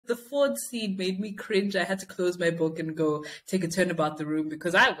the Ford scene made me cringe. I had to close my book and go take a turn about the room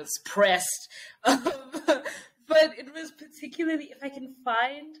because I was pressed. But it was particularly, if I can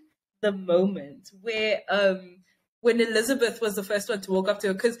find the moment where when Elizabeth was the first one to walk up to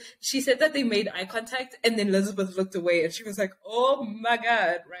her, because she said that they made eye contact and then Elizabeth looked away and she was like, oh my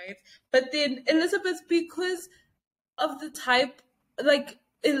God, right? But then Elizabeth, because of the type, like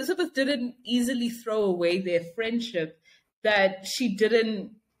Elizabeth didn't easily throw away their friendship, that she didn't,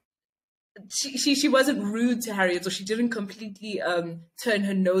 she wasn't rude to Harriet, or she didn't completely turn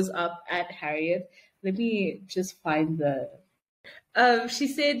her nose up at Harriet. Let me just find the, she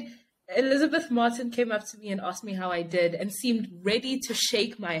said, Elizabeth Martin came up to me and asked me how I did and seemed ready to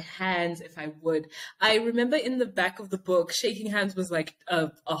shake my hands if I would. I remember in the back of the book, shaking hands was like a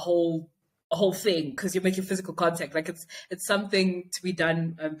whole thing because you're making physical contact. Like it's something to be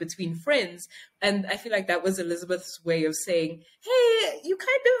done between friends. And I feel like that was Elizabeth's way of saying, hey, you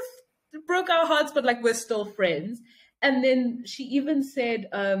kind of broke our hearts, but like we're still friends. And then she even said,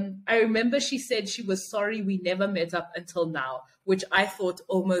 I remember she said she was sorry we never met up until now, which I thought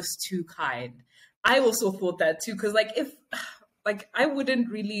almost too kind. I also thought that too, because like I wouldn't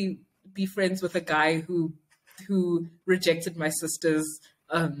really be friends with a guy who rejected my sister's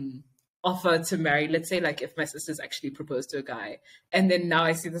offer to marry. Let's say like if my sister's actually proposed to a guy, and then now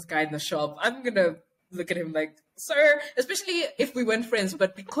I see this guy in the shop, I'm gonna look at him like, sir, especially if we weren't friends,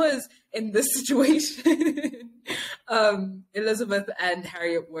 but because in this situation, Elizabeth and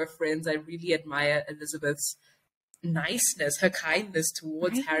Harriet were friends. I really admire Elizabeth's niceness, her kindness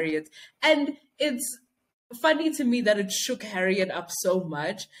towards Harriet. And it's funny to me that it shook Harriet up so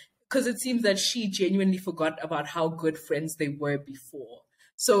much because it seems that she genuinely forgot about how good friends they were before.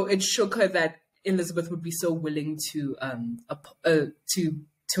 So it shook her that Elizabeth would be so willing to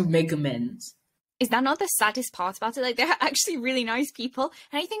make amends. Is that not the saddest part about it? Like, they're actually really nice people.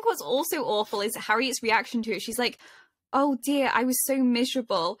 And I think what's also awful is Harriet's reaction to it. She's like, oh dear, I was so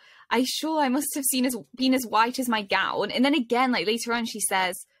miserable. I must have been as white as my gown. And then again, like later on, she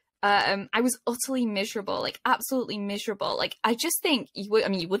says, I was utterly miserable, like absolutely miserable. Like, I just think you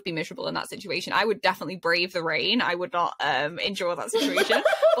would be miserable in that situation. I would definitely brave the rain. I would not endure that situation.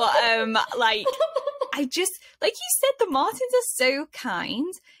 But like, I just, like you said, the Martins are so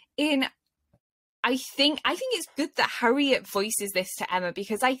kind. I think it's good that Harriet voices this to Emma,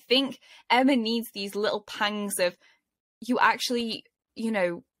 because I think Emma needs these little pangs of, you actually,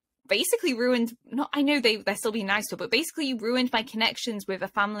 basically ruined, I know they're still being nice to her, but basically you ruined my connections with a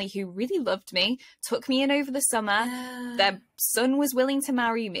family who really loved me, took me in over the summer, their son was willing to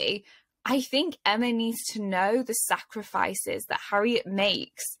marry me. I think Emma needs to know the sacrifices that Harriet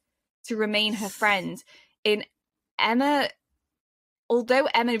makes to remain her friend. Although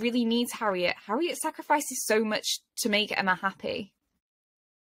Emma really needs Harriet sacrifices so much to make Emma happy.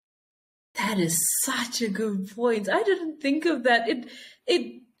 That is such a good point. I didn't think of that.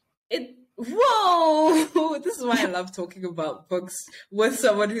 Whoa! This is why I love talking about books with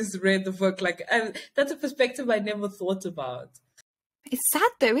someone who's read the book. Like, that's a perspective I never thought about. It's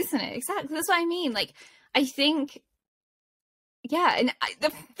sad though, isn't it? Exactly. That's what I mean. Like, I think, yeah. And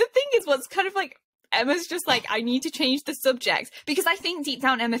the thing is, what's kind of like, Emma's just like, I need to change the subject, because I think deep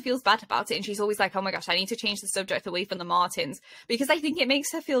down Emma feels bad about it, and she's always like, oh my gosh, I need to change the subject away from the Martins, because I think it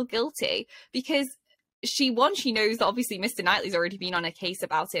makes her feel guilty, because she knows that obviously Mr. Knightley's already been on a case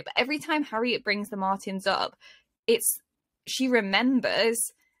about it, but every time Harriet brings the Martins up, she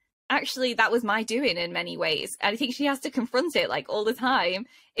remembers, actually, that was my doing in many ways, and I think she has to confront it like all the time,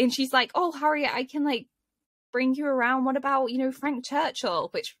 and she's like, oh Harriet, I can like bring you around. What about, Frank Churchill?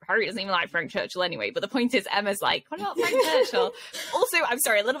 Which Harriet doesn't even like Frank Churchill anyway, but the point is, Emma's like, what about Frank Churchill? Also, I'm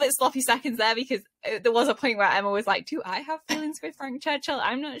sorry, a little bit sloppy seconds there, because there was a point where Emma was like, do I have feelings with Frank Churchill?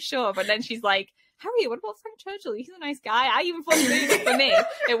 I'm not sure. But then she's like, Harriet, what about Frank Churchill? He's a nice guy. I even thought he moved for me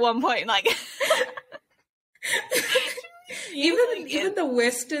at one point. Like, even the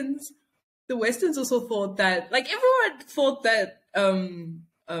Westons also thought that, like, everyone thought that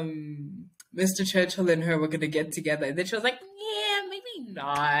Mr. Churchill and her were going to get together. And then she was like, yeah, maybe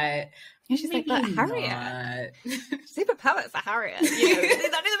not. And she's maybe like, but Harriet. Super poet for Harriet. That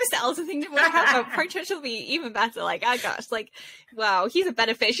is the Mr. Elton thing to work out, but Frank Churchill will be even better. Like, oh gosh, like, wow, he's a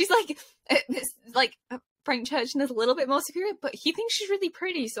better fit. She's like, Frank Churchill is a little bit more superior, but he thinks she's really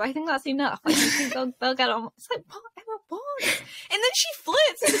pretty, so I think that's enough. Like, I think they'll get on. It's like, what, Emma, what? And then she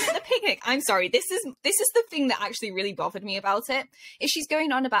flirts at the picnic. I'm sorry, this is the thing that actually really bothered me about it. Is she's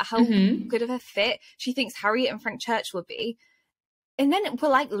going on about how good of a fit she thinks Harriet and Frank Churchill would be. And then we're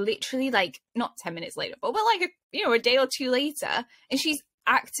like literally like not 10 minutes later, but we're like a day or two later, and she's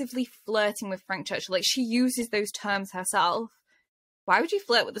actively flirting with Frank Churchill. Like, she uses those terms herself. Why would you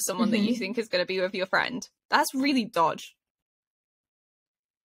flirt with someone that you think is going to be with your friend? That's really dodge.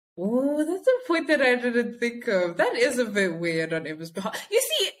 Oh, that's a point that I didn't think of. That is a bit weird on Emma's behalf. You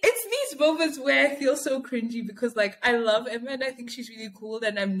see, it's these moments where I feel so cringy because, like, I love Emma and I think she's really cool,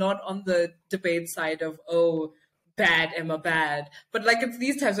 and I'm not on the debate side of, oh, bad, Emma, bad. But, like, it's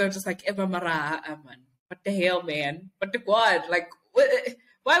these times where I'm just like, Emma Mara, man. What the hell, man? What the God? Like,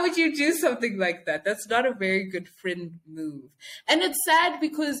 why would you do something like that? That's not a very good friend move. And it's sad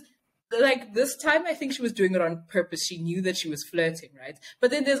because, like, this time I think she was doing it on purpose. She knew that she was flirting, right?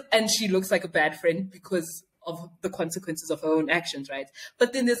 But then and she looks like a bad friend because of the consequences of her own actions, right?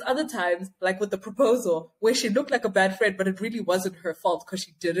 But then there's other times, like with the proposal, where she looked like a bad friend, but it really wasn't her fault because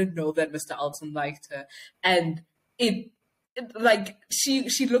she didn't know that Mr. Alton liked her. And like,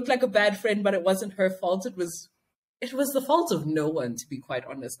 she looked like a bad friend, but it wasn't her fault. It was the fault of no one, to be quite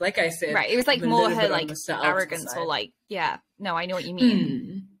honest. Like I said, right? It was like more her like arrogance, side. or like, yeah, no, I know what you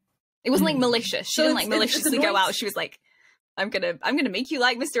mean. It wasn't like malicious. She didn't like maliciously go out. She was like, I'm gonna make you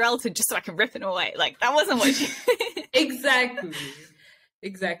like Mr. Elton just so I can rip him away. Like, that wasn't what she.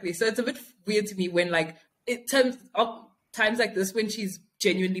 Exactly. So it's a bit weird to me when, like, times like this when she's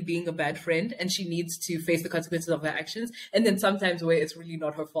genuinely being a bad friend and she needs to face the consequences of her actions, and then sometimes where it's really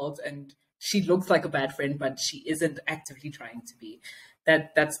not her fault and she looks like a bad friend but she isn't actively trying to be.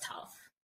 That's tough.